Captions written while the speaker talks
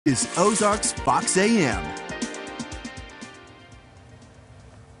Is Ozarks Fox AM.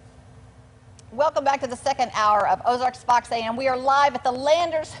 Welcome back to the second hour of Ozarks Fox AM. We are live at the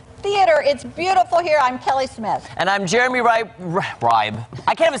Landers Theater. It's beautiful here. I'm Kelly Smith. And I'm Jeremy Ribe.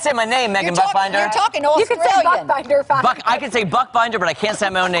 I can't even say my name, Megan Buchbinder. You're talking Australian. You can say Buchbinder fine. I can say Buchbinder, but I can't say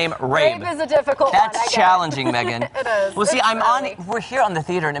my own name, Rabe. Rabe is a difficult That's one. That's challenging, Megan. It is. Well, see, It's we're here on the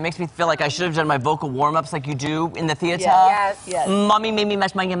theater, and it makes me feel like I should have done my vocal warm-ups like you do in the theater. Yes. Mommy made me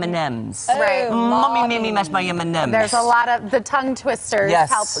mash my M&Ms. Right. Mommy made me mash my M&Ms. There's a lot of the tongue twisters. Yes.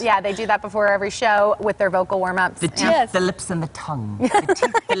 Help. Yeah, they do that before every show with their vocal warm-ups. The teeth, the lips, and the tongue. The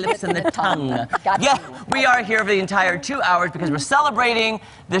teeth, the lips, and the tongue. Yeah, we are here for the entire 2 hours because we're celebrating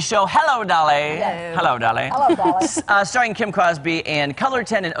the show Hello, Dolly. Yes. Hello, Dolly. Hello, Dolly. Starring Kim Crosby, and Color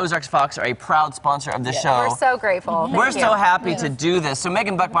 10 and Ozarks Fox are a proud sponsor of the show. We're so grateful. We're Thank so you. happy to do this. So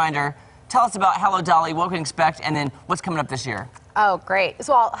Megan Buchbinder, tell us about Hello, Dolly, what we can expect, and then what's coming up this year. Oh, great.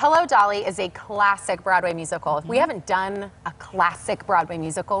 So, well, Hello, Dolly is a classic Broadway musical. We haven't done a classic Broadway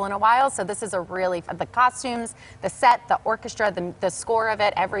musical in a while, so this is a really, the costumes, the set, the orchestra, the score of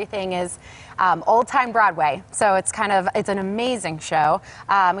it, everything is old-time Broadway. So it's it's an amazing show.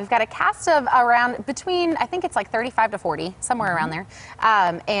 We've got a cast of around between, I think it's like 35 to 40, somewhere around there.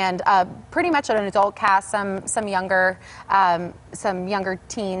 And pretty much an adult cast, some younger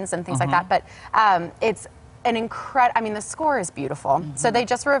teens and things like that. But it's an incredible, I mean, the score is beautiful. So they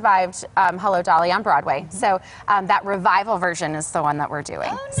just revived Hello, Dolly on Broadway. So that revival version is the one that we're doing.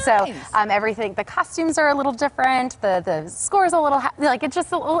 Oh, nice. So everything, the costumes are a little different. The score is a little, like it's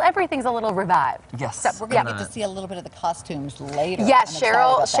just a little, everything's a little revived. Yes. So we're going to get to see a little bit of the costumes later. Yes, I'm excited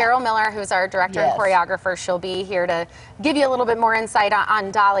about that. Cheryl Miller, who's our director and choreographer, she'll be here to give you a little bit more insight on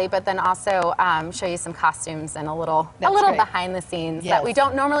Dolly, but then also show you some costumes and a little great. behind the scenes Yes. that we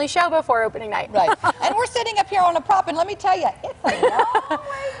don't normally show before opening night. Right. And we're sitting up here on a prop, and let me tell you, it's a long way down.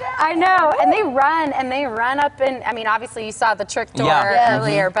 I know, and they run up, and I mean, obviously you saw the trick door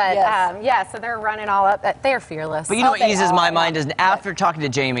earlier, but so they're running all up. They're fearless. But you know what eases my mind is after talking to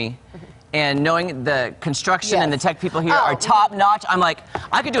Jamie and knowing the construction and the tech people here are top notch, I'm like,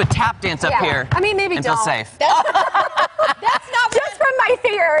 I could do a tap dance up here. I mean, maybe and don't. feel safe. That's not just from my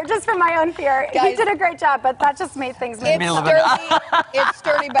fear, just from my own fear. Guys, he did a great job, but that just made things maybe It's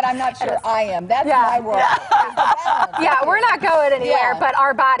sturdy, but I'm not sure I am. That's my world. Yeah, we're not going anywhere, but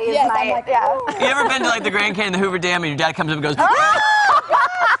our bodies might. Like, You ever been to like the Grand Canyon, the Hoover Dam, and your dad comes up and goes, that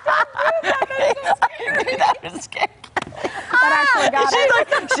is scary. That actually got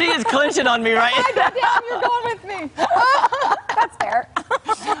it. She is clinching on me right now. Damn, you're going with me. That's fair.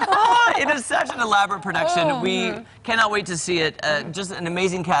 It is such an elaborate production. We cannot wait to see it. Just an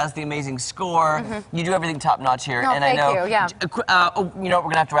amazing cast, the amazing score. You do everything top notch here. No, and thank I know, you, yeah. You know what,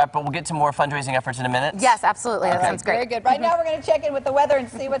 we're going to have to wrap, but we'll get to more fundraising efforts in a minute. Yes, absolutely. That sounds great. Very good. Right now we're going to check in with the weather and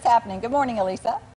see what's happening. Good morning, Elisa.